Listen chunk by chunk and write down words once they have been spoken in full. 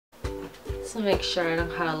Just to make sure I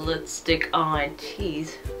don't have lipstick on.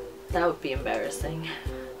 Jeez, that would be embarrassing.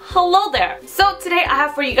 Hello there! So today I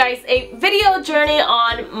have for you guys a video journey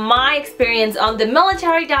on my experience on the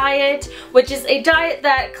military diet, which is a diet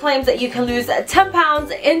that claims that you can lose 10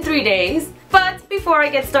 pounds in 3 days. But before I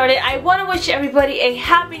get started, I want to wish everybody a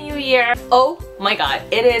happy new year. Oh my god,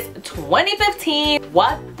 it is 2015.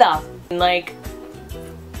 What the like?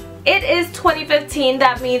 It is 2015.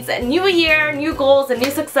 That means a new year, new goals, and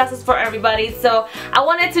new successes for everybody. So I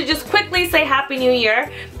wanted to just quickly say Happy New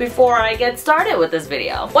Year before I get started with this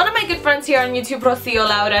video. One of my good friends here on YouTube, Rocio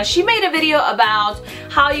Laura, she made a video about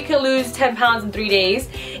how you can lose 10 pounds in 3 days.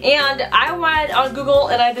 And I went on Google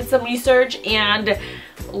and I did some research, and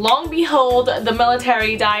long behold, the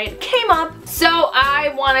military diet came up. So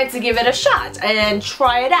I wanted to give it a shot and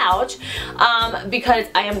try it out because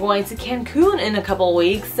I am going to Cancun in a couple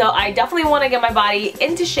weeks. So I definitely want to get my body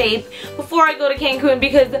into shape before I go to Cancun,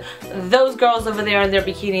 because those girls over there in their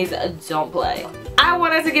bikinis don't play. I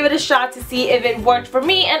wanted to give it a shot to see if it worked for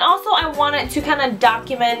me, and also I wanted to kind of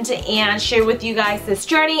document and share with you guys this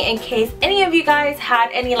journey in case any of you guys had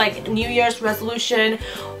any like New Year's resolution,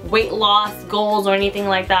 weight loss goals, or anything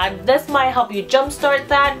like that. This might help you jumpstart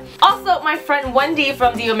that. Also, my friend Wendy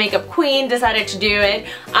from The Makeup Queen decided to do it,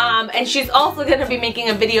 and she's also going to be making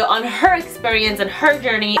a video on her experience and her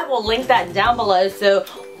journey. I will link that down below, so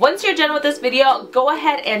once you're done with this video, go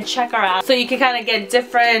ahead and check her out so you can kind of get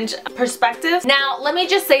different perspectives. Now, let me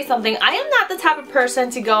just say something. I am not the type of person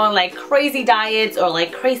to go on like crazy diets or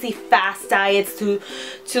like crazy fast diets to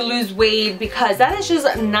lose weight, because that is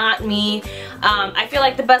just not me. I feel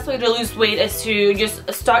like the best way to lose weight is to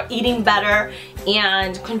just start eating better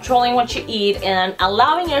and controlling what you eat and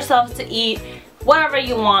allowing yourself to eat whatever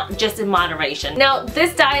you want, just in moderation. Now,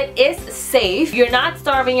 this diet is safe. You're not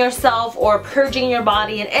starving yourself or purging your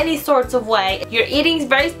body in any sorts of way. You're eating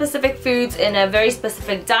very specific foods in a very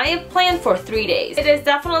specific diet plan for 3 days. It is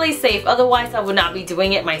definitely safe, otherwise I would not be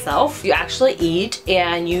doing it myself. You actually eat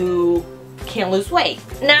and you can't lose weight.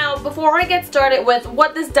 Now, before I get started with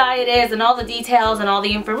what this diet is and all the details and all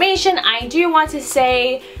the information, I do want to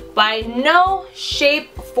say, by no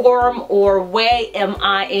shape, form, or way am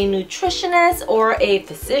I a nutritionist or a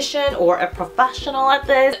physician or a professional at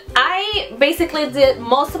this. I basically did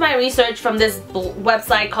most of my research from this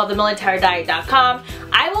website called themilitarydiet.com.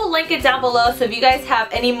 I will link it down below, so if you guys have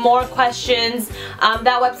any more questions,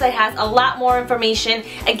 that website has a lot more information.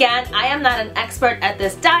 Again, I am not an expert at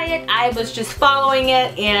this diet. I was just following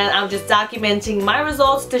it, and I'm just documenting my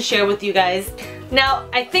results to share with you guys. Now,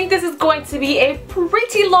 I think this is going to be a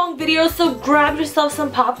pretty long video, so grab yourself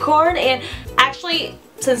some popcorn, and actually,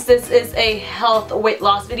 since this is a health weight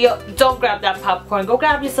loss video, don't grab that popcorn. Go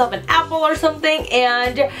grab yourself an apple or something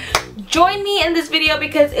and join me in this video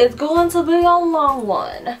because it's going to be a long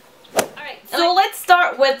one. So let's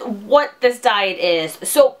start with what this diet is.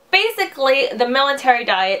 So basically, the military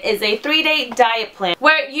diet is a 3-day diet plan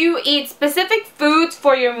where you eat specific foods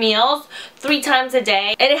for your meals 3 times a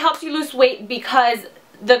day, and it helps you lose weight because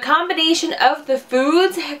the combination of the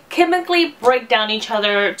foods chemically break down each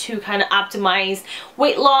other to kind of optimize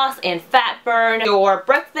weight loss and fat burn. Your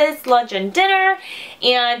breakfast, lunch, and dinner,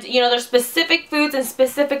 and you know, there's specific foods and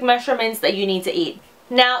specific measurements that you need to eat.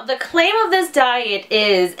 Now, the claim of this diet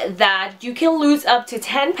is that you can lose up to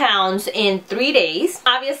 10 pounds in 3 days.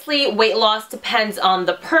 Obviously, weight loss depends on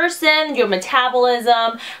the person, your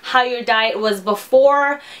metabolism, how your diet was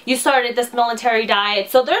before you started this military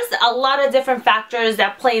diet. So there's a lot of different factors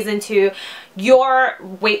that plays into your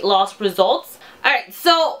weight loss results. Alright,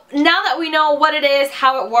 so now that we know what it is,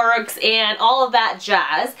 how it works, and all of that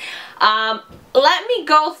jazz, let me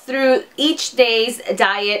go through each day's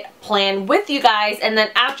diet plan with you guys, and then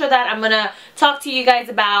after that I'm going to talk to you guys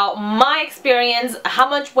about my experience, how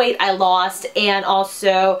much weight I lost, and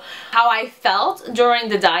also how I felt during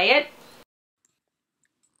the diet.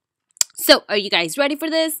 So, are you guys ready for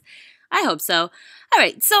this? I hope so.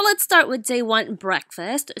 Alright, so let's start with day 1,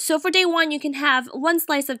 breakfast. So for day 1, you can have 1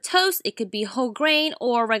 slice of toast. It could be whole grain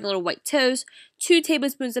or regular white toast, 2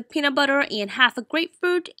 tablespoons of peanut butter, and half a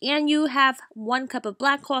grapefruit. And you have 1 cup of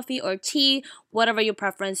black coffee or tea, whatever your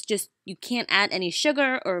preference. Just, you can't add any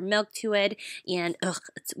sugar or milk to it. And ugh,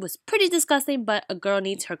 it was pretty disgusting, but a girl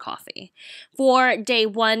needs her coffee. For day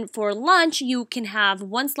 1, for lunch, you can have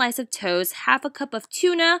 1 slice of toast, half a cup of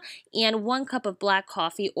tuna, and 1 cup of black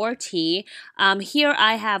coffee or tea. Here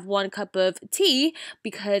I have 1 cup of tea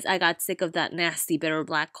because I got sick of that nasty bitter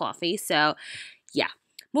black coffee. So yeah.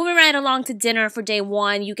 Moving right along to dinner for day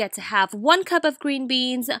 1, you get to have 1 cup of green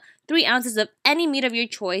beans, 3 ounces of any meat of your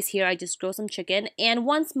choice. Here I just grilled some chicken, and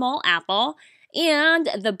 1 small apple. And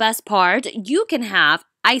the best part, you can have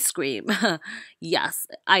ice cream. Yes,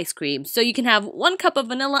 ice cream. So you can have 1 cup of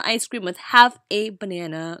vanilla ice cream with half a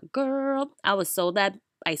banana. Girl, I was sold that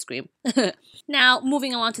ice cream. Now,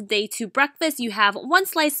 moving along to day 2 breakfast, you have 1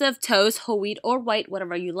 slice of toast, whole wheat or white,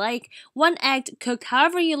 whatever you like, 1 egg cooked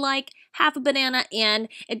however you like, half a banana, and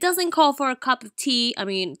it doesn't call for a cup of tea,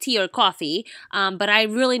 tea or coffee, but I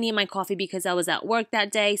really need my coffee because I was at work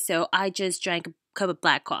that day, so I just drank a cup of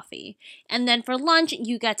black coffee. And then for lunch,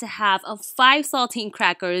 you get to have 5 saltine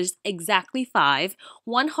crackers, exactly 5,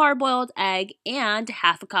 1 hard-boiled egg, and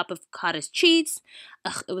half a cup of cottage cheese.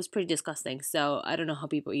 Ugh, it was pretty disgusting, so I don't know how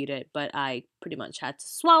people eat it, but I pretty much had to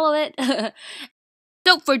swallow it.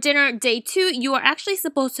 So for dinner, day 2, you are actually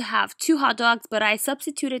supposed to have 2 hot dogs, but I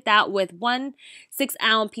substituted that with 1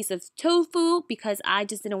 6-ounce piece of tofu because I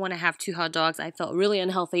just didn't want to have 2 hot dogs. I felt really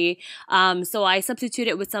unhealthy. So I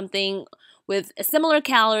substituted with something with similar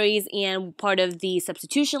calories and part of the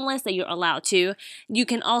substitution list that you're allowed to. You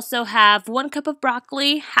can also have 1 cup of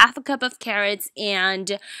broccoli, half a cup of carrots,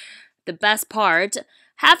 and the best part,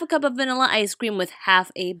 half a cup of vanilla ice cream with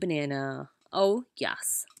half a banana. Oh,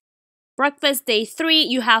 yes. Breakfast day 3,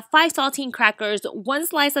 you have 5 saltine crackers, 1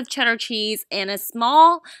 slice of cheddar cheese, and a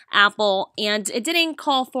small apple. And it didn't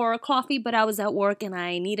call for coffee, but I was at work and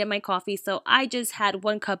I needed my coffee, so I just had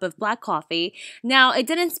 1 cup of black coffee. Now, it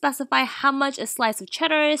didn't specify how much a slice of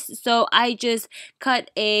cheddar is, so I just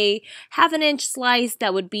cut a 1/2 inch slice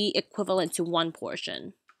that would be equivalent to 1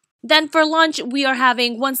 portion. Then for lunch, we are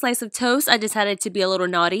having 1 slice of toast. I decided to be a little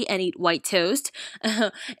naughty and eat white toast.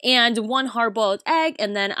 And 1 hard-boiled egg,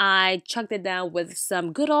 and then I chucked it down with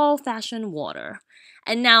some good old-fashioned water.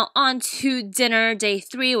 And now on to dinner, day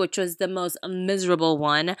 3, which was the most miserable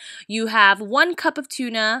one. You have 1 cup of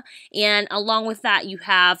tuna, and along with that, you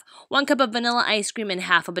have 1 cup of vanilla ice cream and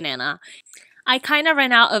half a banana. I kind of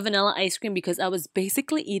ran out of vanilla ice cream because I was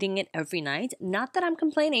basically eating it every night. Not that I'm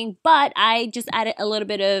complaining, but I just added a little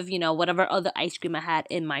bit of, whatever other ice cream I had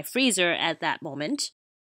in my freezer at that moment.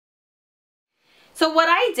 So what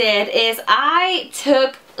I did is I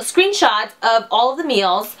took screenshots of all of the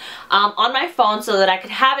meals on my phone so that I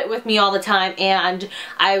could have it with me all the time and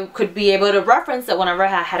I could be able to reference it whenever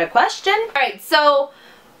I had a question. Alright, so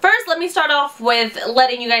first, let me start off with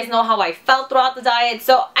letting you guys know how I felt throughout the diet.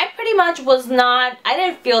 So I pretty much I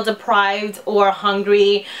didn't feel deprived or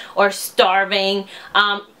hungry or starving.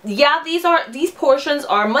 Yeah, these portions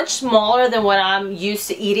are much smaller than what I'm used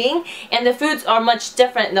to eating, and the foods are much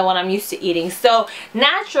different than what I'm used to eating. So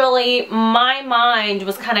naturally, my mind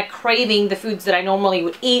was kind of craving the foods that I normally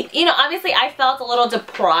would eat. Obviously I felt a little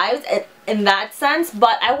deprived in that sense,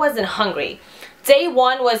 but I wasn't hungry. Day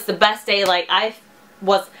 1 was the best day. Like, I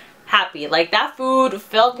was happy. Like, that food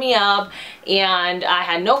filled me up and I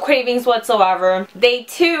had no cravings whatsoever. Day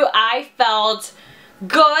 2, I felt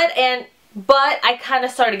good, but I kind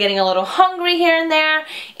of started getting a little hungry here and there,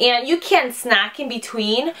 and you can't snack in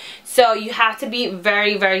between, so you have to be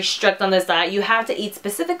very, very strict on this diet. You have to eat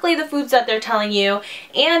specifically the foods that they're telling you,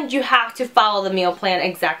 and you have to follow the meal plan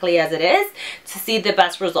exactly as it is to see the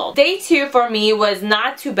best result. Day 2 for me was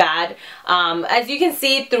not too bad. As you can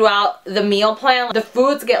see throughout the meal plan, the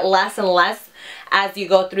foods get less and less as you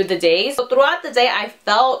go through the days. So throughout the day, I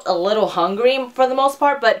felt a little hungry for the most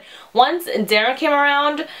part, but once dinner came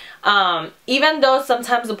around, even though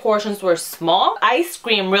sometimes the portions were small, ice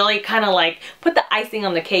cream really kind of like put the icing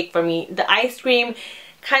on the cake for me. The ice cream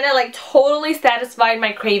kind of like totally satisfied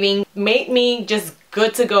my craving, made me just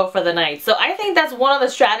good to go for the night. So I think that's one of the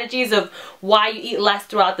strategies of why you eat less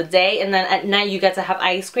throughout the day, and then at night you get to have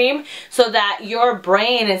ice cream so that your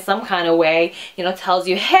brain in some kind of way, tells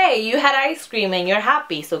you, hey, you had ice cream and you're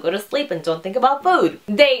happy, so go to sleep and don't think about food.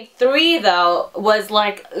 Day 3 though was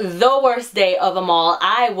like the worst day of them all.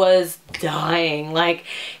 I was dying. Like,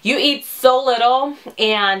 you eat so little,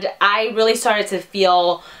 and I really started to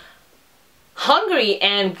feel hungry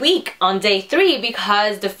and weak on day 3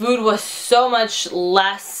 because the food was so much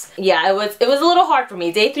less. Yeah, it was a little hard for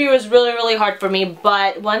me. Day 3 was really, really hard for me,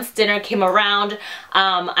 but once dinner came around,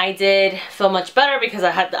 I did feel much better because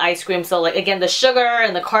I had the ice cream. So like, again, the sugar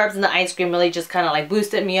and the carbs and the ice cream really just kind of like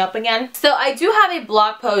boosted me up again. So I do have a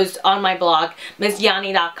blog post on my blog,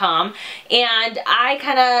 MissYani.com, and I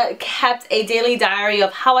kind of kept a daily diary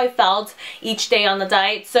of how I felt each day on the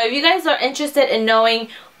diet. So if you guys are interested in knowing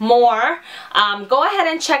more, go ahead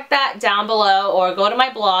and check that down below or go to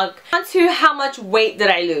my blog. On to how much weight did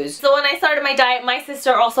I lose. So when I started my diet, my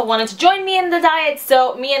sister also wanted to join me in the diet,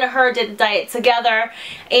 so me and her did the diet together,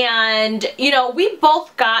 and you know, we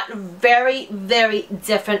both got very, very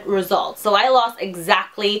different results. So I lost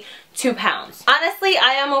exactly 2 pounds. Honestly,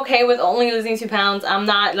 I am okay with only losing 2 pounds. I'm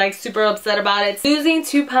not like super upset about it. Losing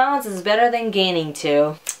 2 pounds is better than gaining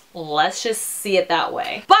 2. Let's just see it that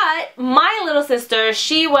way. But my little sister,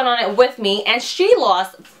 she went on it with me and she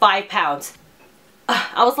lost 5 pounds.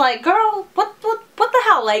 I was like, girl, what the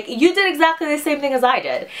hell? Like, you did exactly the same thing as I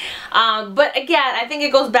did. But again, I think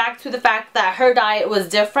it goes back to the fact that her diet was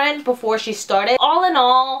different before she started. All in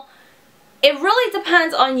all, it really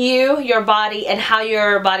depends on you, your body, and how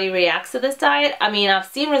your body reacts to this diet. I mean, I've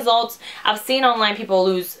seen results. I've seen online people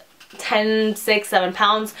lose 10, 6, 7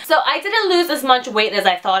 pounds. So I didn't lose as much weight as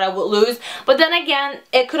I thought I would lose. But then again,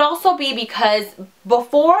 it could also be because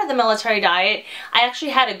before the military diet, I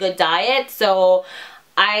actually had a good diet. So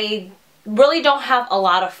I really don't have a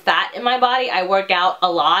lot of fat in my body. I work out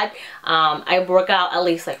a lot. I work out at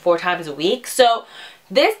least like 4 times a week. So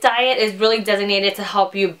this diet is really designated to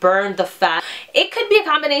help you burn the fat. It could be a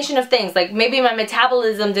combination of things, like maybe my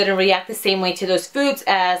metabolism didn't react the same way to those foods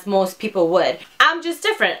as most people would. I'm just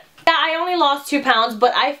different. Yeah, I only lost 2 pounds,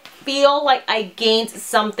 but I feel like I gained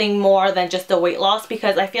something more than just the weight loss,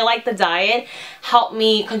 because I feel like the diet helped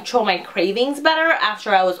me control my cravings better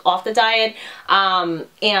after I was off the diet, and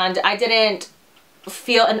I didn't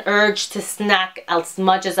feel an urge to snack as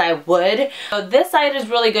much as I would. So this diet is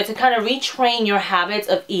really good to kind of retrain your habits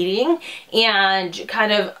of eating and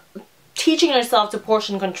kind of teaching yourself to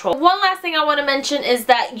portion control. One last thing I want to mention is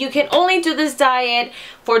that you can only do this diet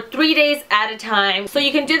for 3 days at a time. So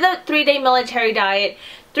you can do the 3-day military diet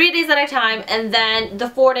 3 days at a time, and then the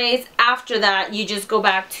 4 days after that you just go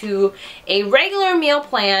back to a regular meal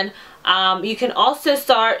plan. You can also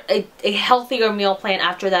start a healthier meal plan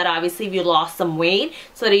after that, obviously, if you lost some weight,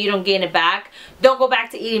 so that you don't gain it back. Don't go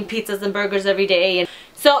back to eating pizzas and burgers every day. And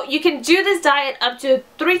so you can do this diet up to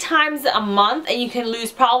 3 times a month, and you can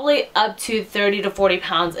lose probably up to 30 to 40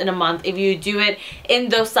 pounds in a month if you do it in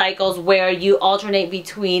those cycles where you alternate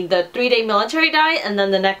between the 3-day military diet and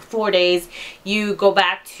then the next 4 days you go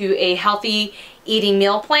back to a healthy eating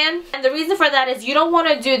meal plan. And the reason for that is you don't want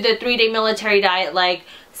to do the 3-day military diet like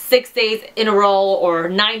 6 days in a row or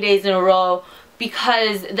 9 days in a row,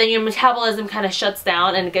 because then your metabolism kind of shuts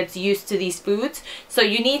down and gets used to these foods. So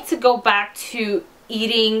you need to go back to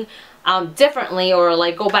eating differently, or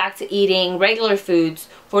like go back to eating regular foods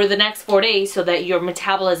for the next 4 days, so that your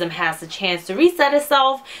metabolism has a chance to reset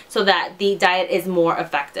itself, so that the diet is more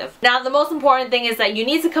effective. Now, the most important thing is that you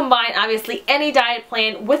need to combine obviously any diet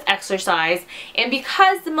plan with exercise, and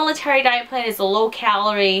because the military diet plan is a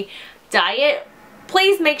low-calorie diet,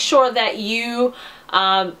 please make sure that you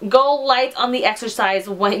go light on the exercise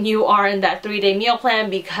when you are in that 3-day meal plan,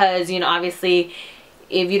 because, you know, obviously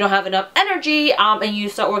if you don't have enough energy and you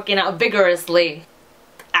start working out vigorously,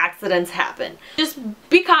 accidents happen. Just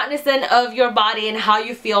be cognizant of your body and how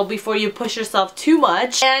you feel before you push yourself too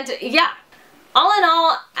much. And yeah, all in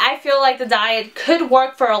all, I feel like the diet could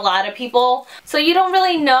work for a lot of people. So you don't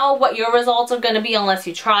really know what your results are going to be unless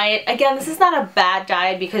you try it. Again, this is not a bad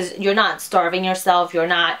diet, because you're not starving yourself. You're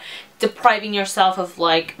not depriving yourself of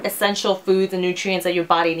like essential foods and nutrients that your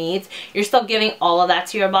body needs. You're still giving all of that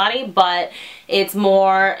to your body, but it's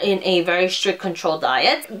more in a very strict controlled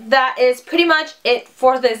diet. That is pretty much it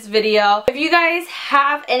for this video. If you guys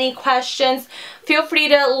have any questions, feel free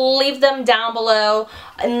to leave them down below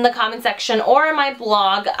in the comment section or in my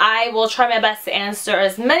blog. I will try my best to answer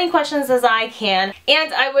as many questions as I can.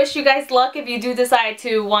 And I wish you guys luck if you do decide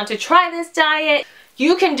to want to try this diet.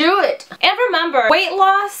 You can do it. And remember, weight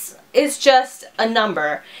loss is just a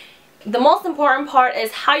number. The most important part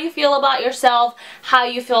is how you feel about yourself, how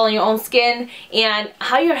you feel in your own skin, and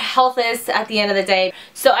how your health is at the end of the day.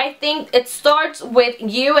 So I think it starts with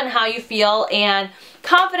you and how you feel, and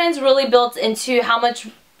confidence really builds into how much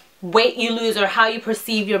weight you lose or how you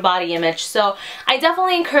perceive your body image. So I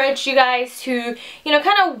definitely encourage you guys to, you know,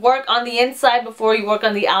 kind of work on the inside before you work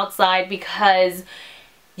on the outside, because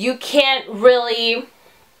you can't really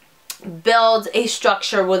build a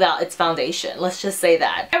structure without its foundation. Let's just say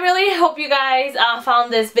that. I really hope you guys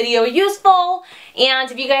found this video useful, and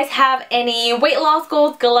if you guys have any weight loss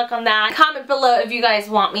goals, good luck on that. Comment below if you guys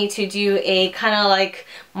want me to do a kind of like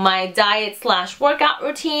my diet / workout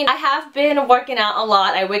routine. I have been working out a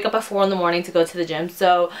lot. I wake up at 4 in the morning to go to the gym,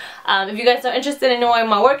 so if you guys are interested in knowing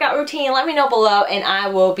my workout routine, let me know below, and I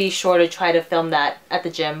will be sure to try to film that at the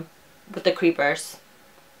gym with the creepers.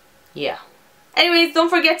 Yeah. Anyways, don't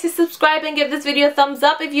forget to subscribe and give this video a thumbs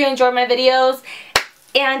up if you enjoy my videos.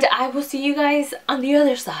 And I will see you guys on the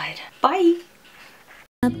other side. Bye!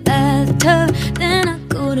 Bathtub, then I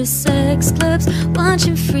go to sex clubs,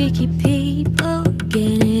 watching freaky people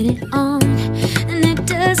getting it on. And it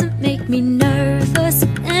doesn't make me nervous.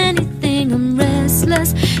 If anything, I'm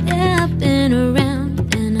restless. Yeah, I've been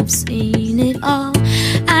around and I've seen it all.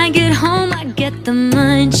 I get home, I get the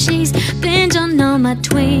munchies, binge on all my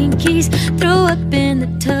Twinkies, throw up in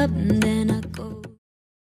the tub and